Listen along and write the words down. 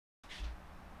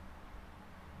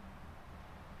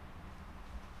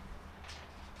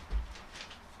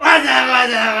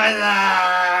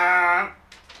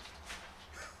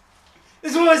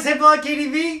This was Hip-Hop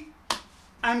KTV.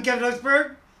 I'm Kevin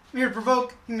Berg. I'm here to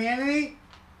provoke humanity.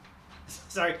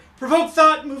 Sorry, provoke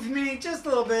thought, move humanity just a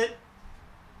little bit.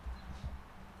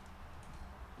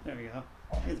 There we go.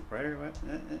 It's brighter.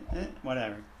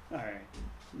 Whatever. All right,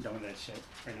 I'm done with that shit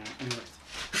right now. Anyways,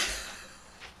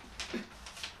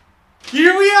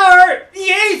 here we are, the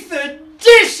 8th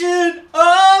edition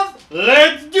of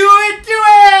Let's Do It to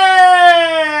It.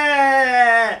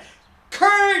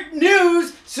 Current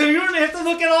news, so you don't have to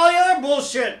look at all the other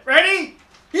bullshit. Ready?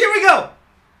 Here we go.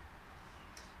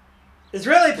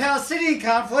 Israeli-Palestinian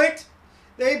conflict.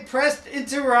 They pressed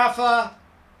into Rafah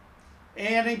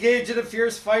and engaged in a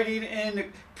fierce fighting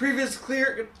in previous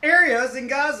clear areas in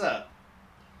Gaza.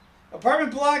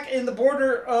 Apartment block in the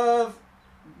border of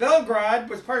Belgrade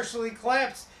was partially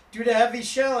collapsed due to heavy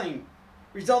shelling,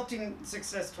 resulting in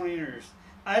success 20 years.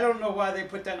 I don't know why they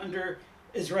put that under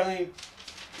Israeli.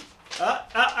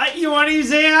 You want to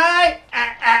use AI?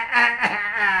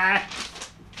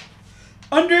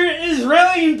 Under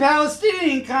Israeli and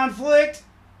Palestinian conflict,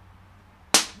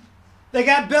 they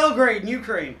got Belgrade in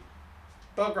Ukraine.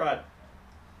 Belgrade.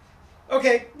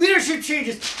 Okay, leadership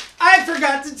changes. I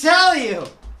forgot to tell you.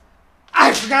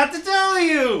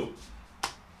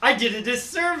 I did a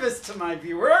disservice to my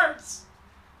viewers.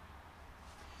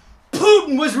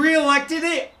 Putin was reelected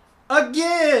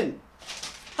again.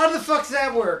 How the fuck does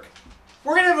that work?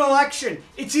 We're going to have an election.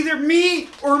 It's either me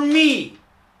or me.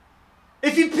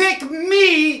 If you pick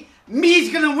me,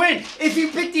 me's going to win. If you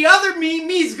pick the other me,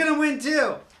 me's going to win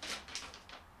too.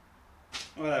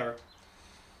 Whatever.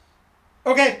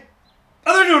 Okay.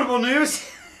 Other notable news.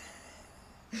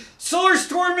 Solar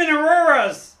storm in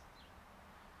auroras.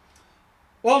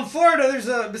 Well, in Florida, there's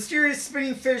a mysterious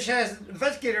spinning fish has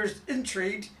investigators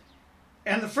intrigued.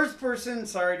 And the first person,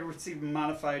 to receive a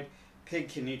modified pig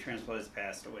kidney transplant has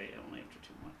passed away only after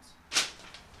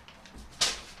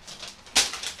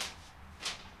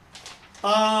 2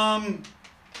 months.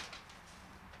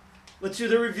 Let's do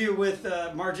the review with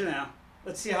Marge now.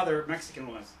 Let's see how their Mexican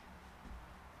was.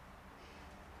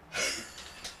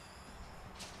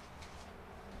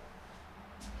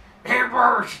 Hey,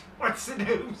 Berg, what's the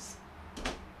news?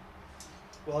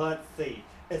 Well, let's see.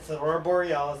 It's Aurora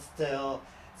Borealis still.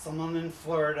 Someone in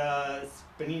Florida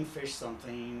spinning fish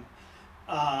something.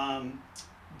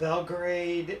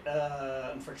 Belgrade,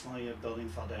 unfortunately, a building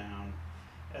fell down.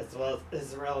 As well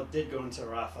as Isreal did go into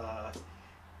Rafah.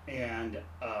 And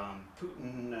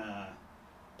Putin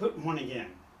won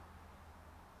again.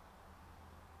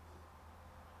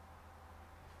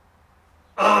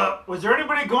 Was there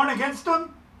anybody going against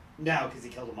him? No, because he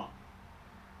killed them all.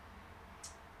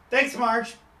 Thanks,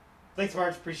 Marge.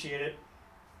 Appreciate it.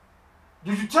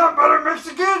 Did you tell about our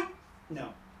Mexican?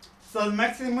 No. So the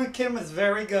Mexican kid was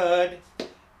very good.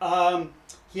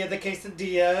 He had the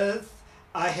quesadillas.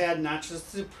 I had nacho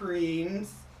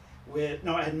supremes I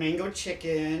had mango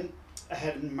chicken. I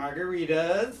had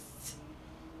margaritas.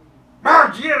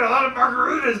 Marge, you had a lot of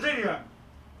margaritas, didn't you?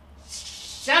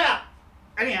 Shut up.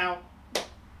 Anyhow.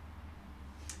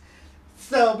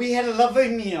 So we had a lovely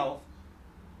meal.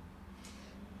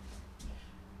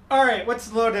 Alright, what's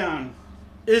the lowdown?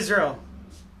 Israel.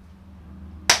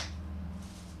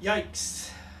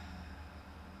 Yikes.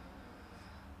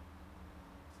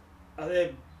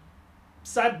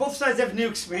 Both sides have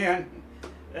nukes, man.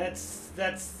 That's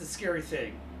the scary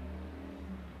thing.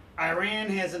 Iran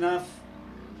has enough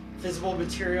visible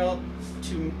material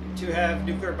to have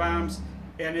nuclear bombs,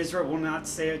 and Israel will not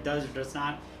say it does or does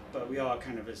not, but we all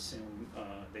kind of assume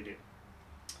they do.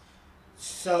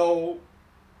 So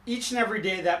each and every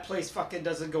day that place fucking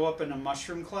doesn't go up in a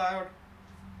mushroom cloud,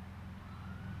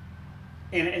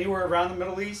 and anywhere around the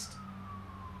Middle East.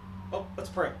 Oh, let's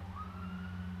pray.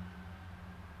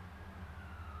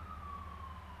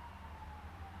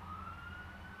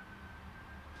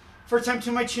 First time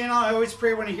to my channel, I always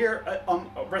pray when I hear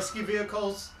rescue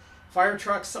vehicles, fire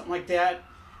trucks, something like that.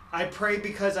 I pray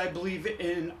because I believe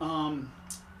in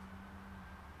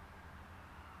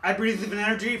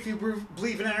energy. If you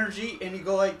believe in energy and you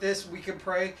go like this, we could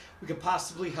pray. We could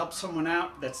possibly help someone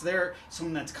out that's there,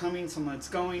 someone that's coming, someone that's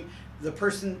going. The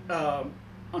person,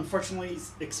 unfortunately,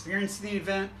 is experiencing the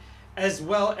event, as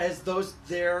well as those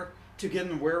there to give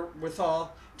them the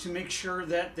wherewithal to make sure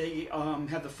that they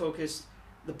have the focus,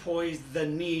 the poise, the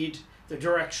need, the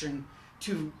direction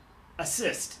to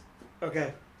assist.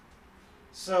 Okay.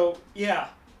 So, yeah.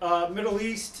 Middle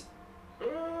East.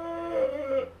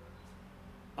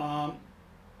 I'm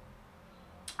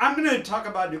going to talk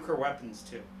about nuclear weapons,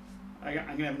 too. I'm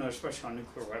going to have another special on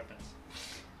nuclear weapons.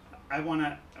 I want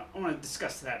to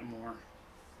discuss that more.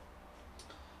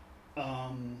 What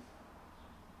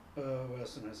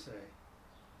else did I say?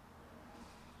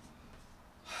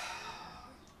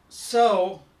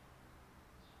 So,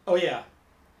 oh yeah,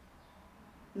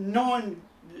 no one,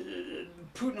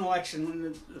 Putin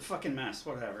election, the fucking mess,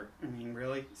 whatever. I mean,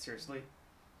 really? Seriously?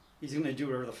 He's gonna do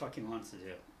whatever the fuck he wants to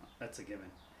do. That's a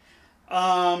given.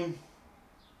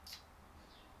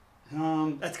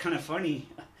 That's kind of funny.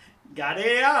 Got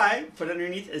AI, put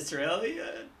underneath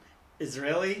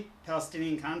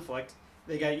Israeli-Palestinian conflict,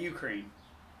 they got Ukraine.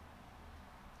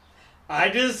 I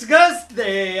discussed the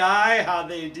AI, how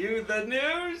they do the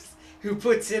news, who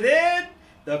puts it in,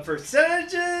 the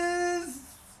percentages.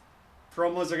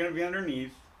 Promos are going to be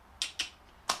underneath.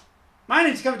 My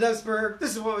name's Kevin Berg.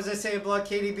 This is What Was I Saying Blog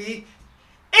KDB.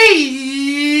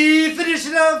 8th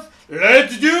edition of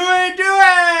Let's Do It, Do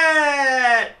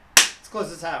It! Let's close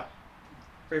this out.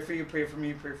 Pray for you, pray for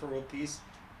me, pray for world peace.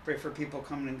 Pray for people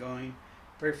coming and going.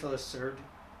 Pray for the served,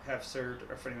 have served,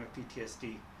 or fighting with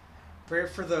PTSD. Pray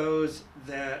for those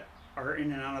that are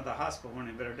in and out of the hospital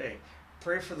wanting a better day.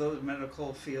 Pray for those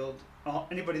medical field,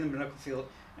 anybody in the medical field,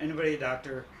 anybody a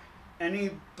doctor,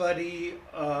 anybody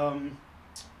has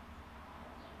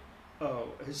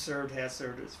served,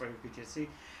 is fighting with PTSD.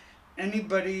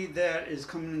 Anybody that is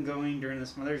coming and going during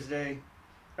this Mother's Day,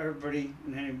 everybody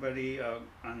and anybody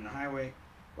on the highway,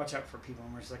 watch out for people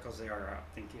on motorcycles, they are out.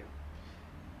 Thank you.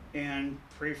 And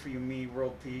pray for you, me,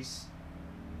 world peace.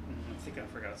 I think I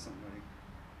forgot somebody.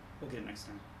 We'll get it next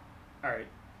time. Alright.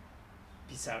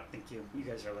 Peace out. Thank you. You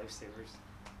guys are lifesavers.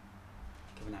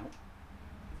 Giving out.